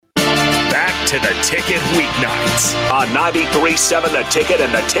to The Ticket weeknights on 93.7 The Ticket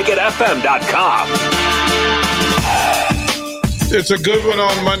and theticketfm.com. It's a good one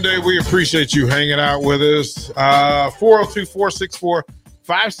on Monday. We appreciate you hanging out with us.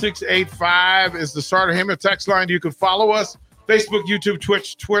 402-464-5685 is the Starter Heyman text line. You can follow us. Facebook, YouTube,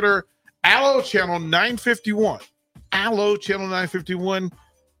 Twitch, Twitter. Allo Channel 951. Allo Channel 951.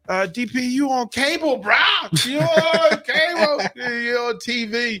 DP, you on cable, bro. You on cable. You on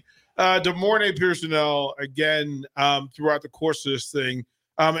TV. De'Mornay Pierson-El, again, throughout the course of this thing.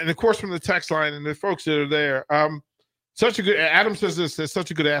 And, of course, from the text line and the folks that are there. Adam says this, is such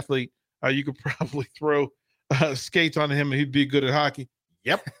a good athlete. You could probably throw skates on him and he'd be good at hockey.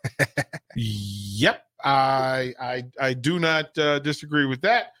 Yep. Yep. I do not disagree with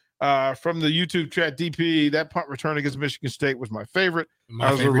that. From the YouTube chat, DP, that punt return against Michigan State was my favorite.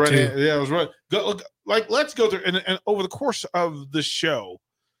 My favorite too. Yeah, I was right. Let's go through and over the course of the show,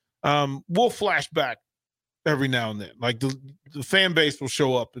 we'll flash back every now and then. Like the fan base will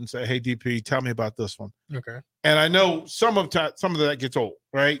show up and say, "Hey, DP, tell me about this one." Okay. And I know some of that gets old,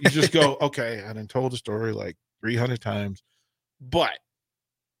 right? You just go, "Okay, I done told the story like 300 times," but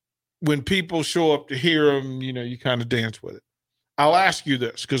when people show up to hear them, you kind of dance with it. I'll ask you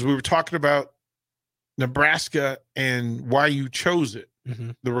this because we were talking about Nebraska and why you chose it. Mm-hmm.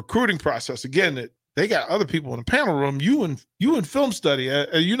 The recruiting process, again, that they got other people in the panel room. You in film study,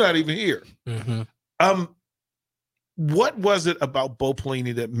 you're not even here. Mm-hmm. What was it about Bo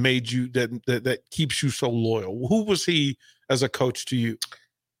Pelini that made you that keeps you so loyal? Who was he as a coach to you?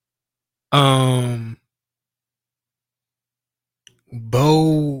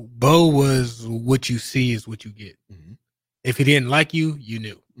 Bo was what you see is what you get. Mm-hmm. If he didn't like you, you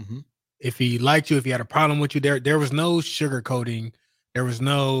knew. Mm-hmm. If he liked you, if he had a problem with you, there was no sugarcoating. There was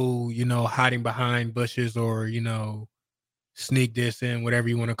no, hiding behind bushes or, sneak this in, whatever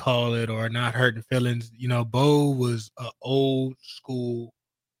you want to call it, or not hurting feelings. Bo was an old school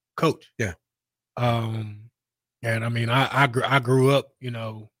coach. Yeah. And I mean, I grew up,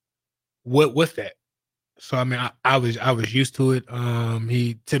 with that. So I mean, I was used to it.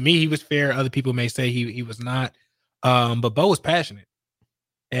 To me, he was fair. Other people may say he was not. But Bo was passionate,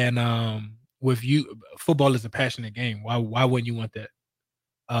 and with you, football is a passionate game. Why wouldn't you want that?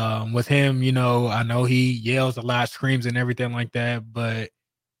 With him, I know he yells a lot, screams, and everything like that. But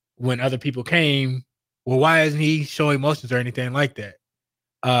when other people came, well, why isn't he showing emotions or anything like that?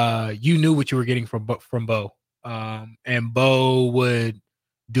 You knew what you were getting from Bo, and Bo would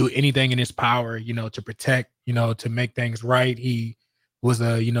do anything in his power, to protect, to make things right. He was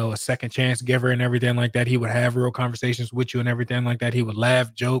a second chance giver and everything like that. He would have real conversations with you and everything like that. He would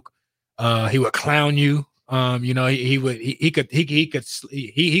laugh, joke. He would clown you. He could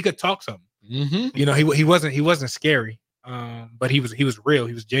talk something. Mm-hmm. He wasn't scary. But he was real.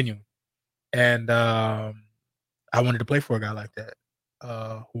 He was genuine. And I wanted to play for a guy like that.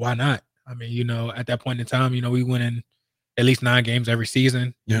 Why not? I mean, at that point in time, we went in at least 9 games every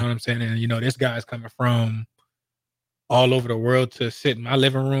season. You know what I'm saying? And this guy's coming from all over the world to sit in my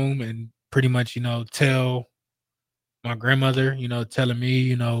living room and pretty much, tell my grandmother, telling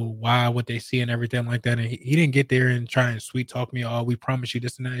me, what they see and everything like that. And he didn't get there and try and sweet talk me. Oh, we promise you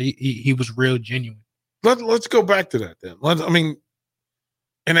this and that. He was real genuine. Let's go back to that then.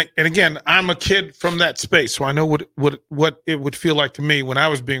 And again, I'm a kid from that space, so I know what it would feel like to me when I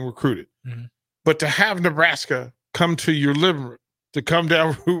was being recruited. Mm-hmm. But to have Nebraska come to your living room, to come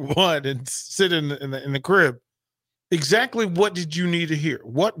down Route 1 and sit in the crib, exactly what did you need to hear?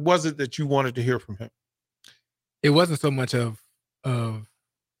 What was it that you wanted to hear from him? It wasn't so much of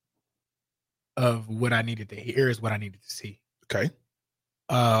what I needed to hear is what I needed to see. Okay.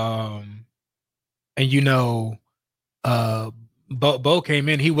 And Bo came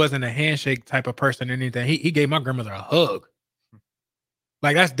in. He wasn't a handshake type of person or anything. He gave my grandmother a hug.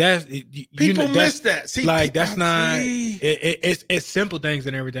 Like that's people miss that. See, that's not. It's simple things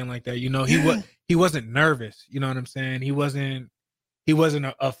and everything like that. He wasn't nervous. You know what I'm saying? He wasn't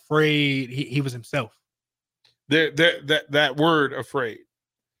afraid. He was himself. That word afraid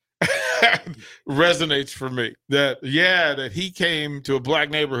resonates for me. That he came to a black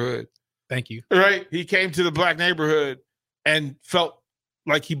neighborhood. Thank you. Right, he came to the black neighborhood and felt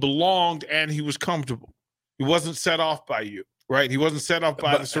like he belonged and he was comfortable. He wasn't set off by you. Right, he wasn't set off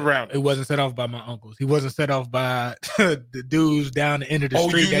by the surroundings. It wasn't set off by my uncles. He wasn't set off by the dudes down the end of the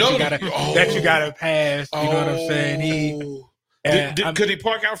street that you gotta pass. You know what I'm saying? Could he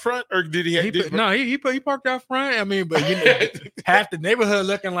park out front, or did he? He parked out front. I mean, but half the neighborhood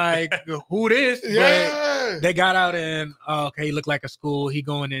looking like who this? Yeah, but they got out and okay, he looked like a school. He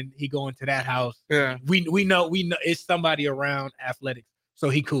going to that house. Yeah, we know it's somebody around athletics, so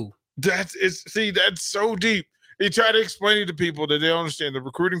he cool. That's so deep. You try to explain it to people that they don't understand the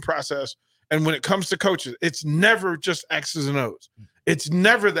recruiting process. And when it comes to coaches, it's never just X's and O's. It's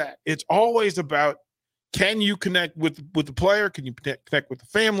never that. It's always about, can you connect with the player? Can you connect with the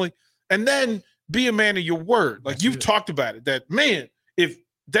family? And then be a man of your word. Like you've talked about it, that man, if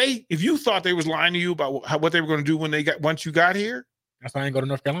you thought they was lying to you about what they were going to do once you got here, that's why I ain't go to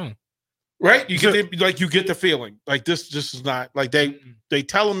North Carolina. Right? You get the feeling like this is not like they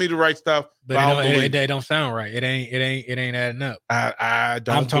telling me the right stuff, but it don't sound right. It ain't adding up. I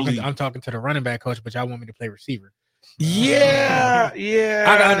don't. I'm talking to the running back coach, but y'all want me to play receiver. Yeah.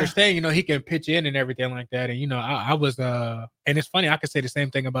 I understand. He can pitch in and everything like that, and I was and it's funny. I could say the same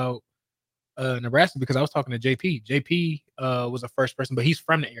thing about Nebraska because I was talking to JP. JP was a first person, but he's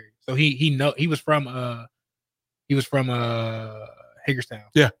from the area, so he was from Hagerstown.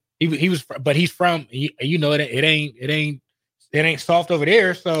 Yeah. He was, but he's from. It ain't soft over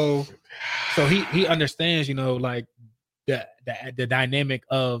there. So he understands. Like the dynamic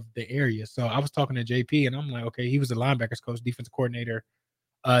of the area. So I was talking to JP, and I'm like, okay, he was a linebackers coach, defensive coordinator,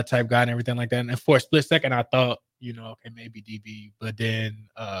 type guy, and everything like that. And for a split second, I thought, okay, maybe DB, but then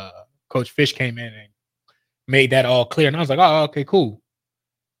Coach Fish came in and made that all clear, and I was like, oh, okay, cool.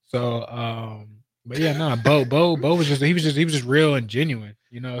 So, but yeah, no, Bo was just real and genuine,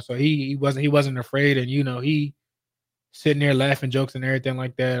 So he wasn't afraid, and he sitting there laughing jokes and everything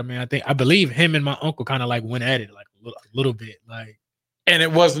like that. I mean, I believe him and my uncle kind of like went at it like a little bit, like, and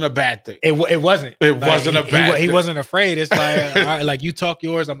it wasn't a bad thing. It wasn't. It like, wasn't a bad thing. He wasn't afraid. It's like, all right, like you talk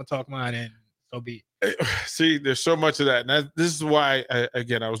yours, I'm gonna talk mine, and so be it. See, there's so much of that, and this is why I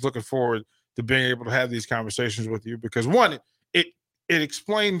was looking forward to being able to have these conversations with you, because one, it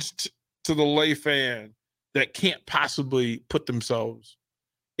explains to the lay fan that can't possibly put themselves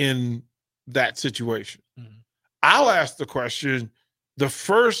in that situation. Mm-hmm. I'll ask the question, the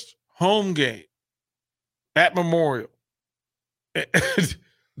first home game at Memorial,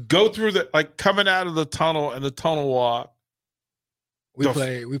 go through like coming out of the tunnel and the tunnel walk. We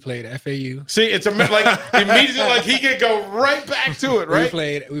played FAU. See, it's like immediately like he could go right back to it,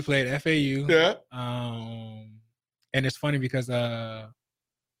 right? We played FAU. Yeah. And it's funny because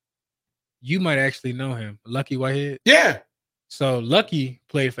you might actually know him, Lucky Whitehead. Yeah. So Lucky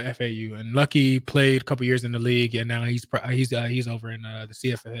played for FAU, and Lucky played a couple years in the league, and now he's over in the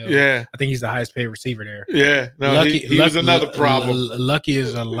CFL. Yeah, I think he's the highest paid receiver there. Yeah, no, Lucky, he was another problem. Lucky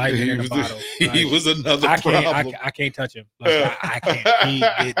is a lightning in a bottle. Like, he was another problem. I can't touch him. Like, I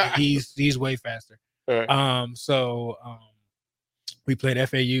can't. He's way faster. Right. So we played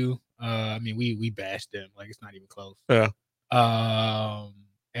FAU. I mean, we bashed them. Like, it's not even close. Yeah.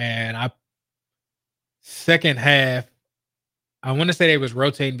 And second half, I want to say they was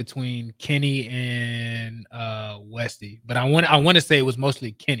rotating between Kenny and Westy, but I want to say it was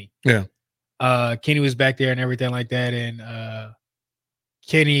mostly Kenny. Yeah. Kenny was back there and everything like that, and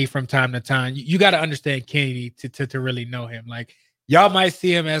Kenny from time to time, you got to understand Kenny to really know him. Like, y'all might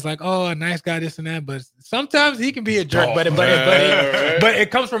see him as like, oh, a nice guy, this and that, but sometimes he can be a jerk. But it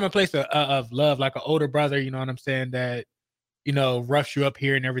comes from a place of love, like an older brother. You know what I'm saying? That roughs you up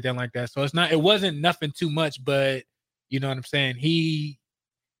here and everything like that. So it wasn't nothing too much, but you know what I'm saying? He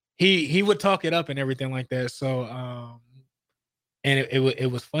would talk it up and everything like that. So and it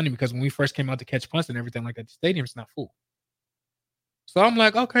was funny because when we first came out to catch punts and everything like that, the stadium's not full. So I'm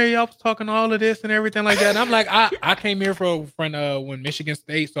like, okay, y'all was talking all of this and everything like that. And I'm like, I came here for when Michigan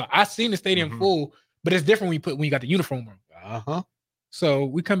State, so I seen the stadium full, but it's different when you got the uniform on. So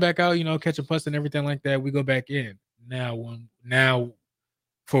we come back out, catching punts and everything like that. We go back in. Now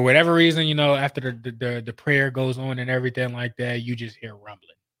for whatever reason, after the prayer goes on and everything like that, you just hear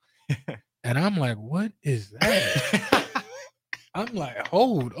rumbling. And I'm like, what is that? I'm like,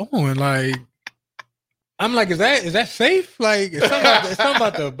 hold on. Like, I'm like, is that safe? Like, is something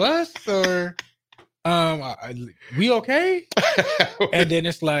about the bus or we okay? And then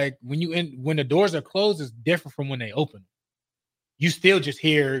it's like when the doors are closed, it's different from when they open. You still just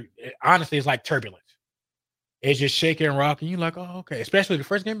hear, honestly, it's like turbulence. It's just shaking and rocking. You're like, oh, okay. Especially the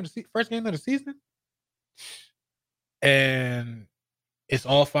first game of the season. And it's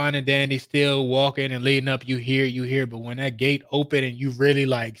all fine and dandy, still walking and leading up. You hear. But when that gate open and you really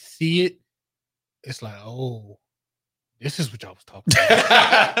like see it, it's like, oh, this is what y'all was talking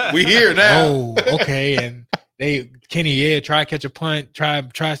about. We here now. Oh, okay. And Kenny, try catch a punt,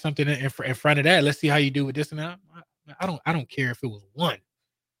 try something in front of that. Let's see how you do with this and that. I don't care if it was one.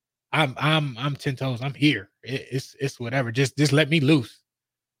 I'm 10 toes. I'm here. It's whatever. Just let me loose.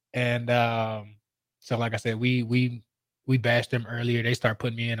 And so like I said, we bashed them earlier. They start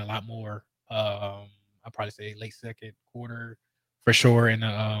putting me in a lot more. I'll probably say late second quarter for sure. And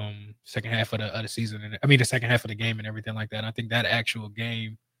second half of the season, and I mean the second half of the game and everything like that. And I think that actual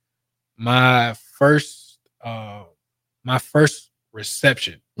game, my first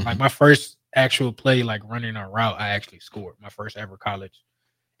reception, like my first actual play, like running a route, I actually scored my first ever college.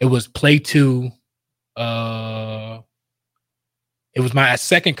 It was play 2. It was my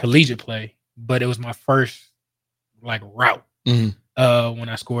second collegiate play, but it was my first like route. When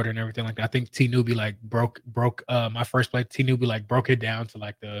I scored and everything like that. I think T Newbie like broke my first play. T Newbie like broke it down to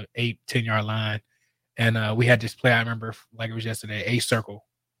like the 8-10 yard line, and we had this play. I remember like it was yesterday, a circle.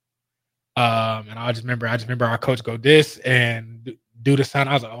 And I just remember our coach go this and do the sign.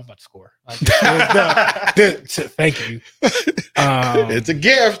 I was like, oh, I'm about to score. Like, thank you. It's a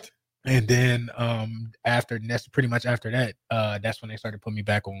gift. And then that's pretty much after that, that's when they started putting me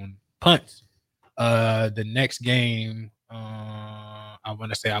back on punts. The next game, I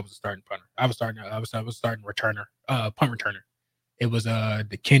want to say I was a starting punter. I was starting returner, punt returner. It was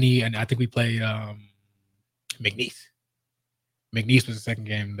the Kenny, and I think we played McNeese. McNeese was the second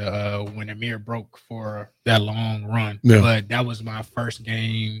game. When Amir broke for that long run, but that was my first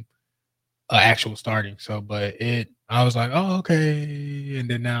game, actual starting. So, I was like, oh, okay, and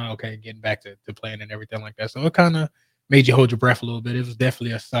then now, okay, getting back to playing and everything like that. So it kind of made you hold your breath a little bit. It was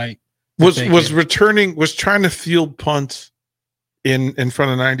definitely a sight. Was trying to field punts in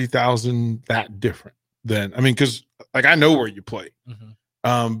front of 90,000 that different then? I mean, because like I know where you play.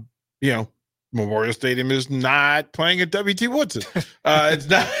 Memorial Stadium is not playing at W.T. Woodson. It's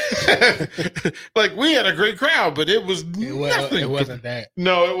not like we had a great crowd, but it was nothing. It wasn't that.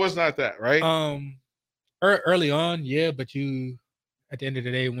 No, it was not that, right? Early on, yeah, but you at the end of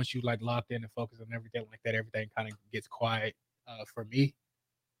the day, once you like locked in and focused on everything like that, everything kind of gets quiet for me.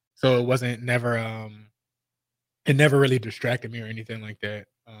 So it wasn't never it never really distracted me or anything like that.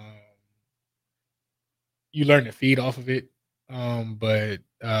 You learn to feed off of it. But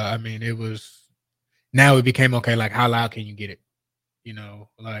I mean, it became okay, like how loud can you get it?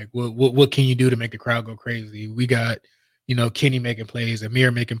 Like what can you do to make the crowd go crazy? We got, Kenny making plays,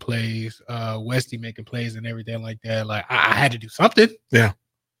 Amir making plays, Westy making plays and everything like that. Like I had to do something. Yeah.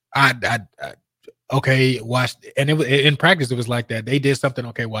 Okay, watch. And it was in practice, it was like that. They did something,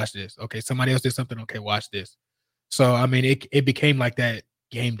 okay, watch this. Okay, somebody else did something, okay, watch this. So I mean, it became like that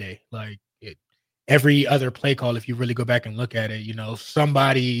game day. Like every other play call, if you really go back and look at it,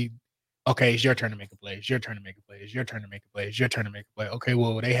 somebody, okay, it's your turn to make a play. It's your turn to make a play. It's your turn to make a play. It's your turn to make a play. Okay,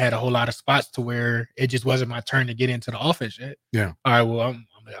 well, they had a whole lot of spots to where it just wasn't my turn to get into the offense yet. Yeah. All right, well,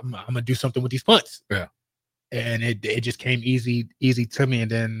 I'm gonna do something with these punts. Yeah. And it just came easy to me.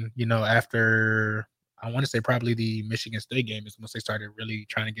 And then, after I want to say probably the Michigan State game is once they started really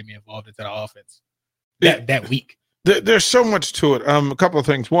trying to get me involved into the offense that week. There's so much to it. A couple of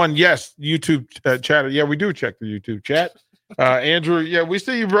things. One, yes, YouTube chat. Yeah, we do check the YouTube chat. Andrew, yeah, we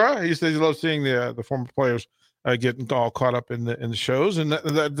see you, bro. He says he loves seeing the former players getting all caught up in the shows, and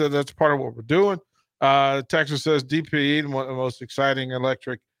that's part of what we're doing. Texas says DP, one of the most exciting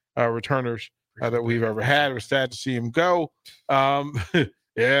electric returners that we've ever had. We're sad to see him go.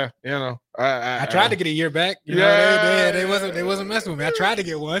 Yeah, I tried to get a year back. They wasn't messing with me. I tried to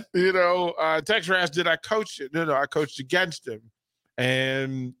get one. Texas asked, did I coach it? No, I coached against him,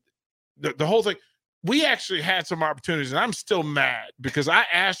 and the whole thing. We actually had some opportunities, and I'm still mad because I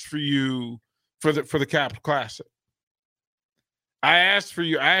asked for you for the Capital Classic. I asked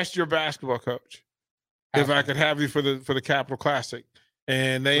your basketball coach if I could have you for the Capital Classic,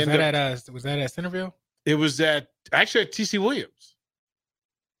 and they was that at Centerville? It was actually at TC Williams.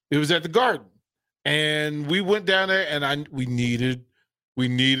 It was at the Garden, and we went down there, and we needed a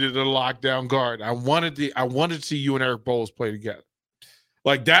lockdown guard. I wanted to see you and Eric Bowles play together.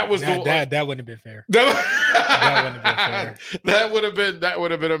 Like that was that wouldn't have been fair. That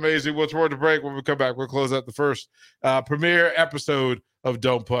would have been amazing. We'll toward the break. When we come back, we'll close out the first premiere episode of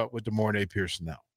Don't Punt with De'Mornay Pierson-El.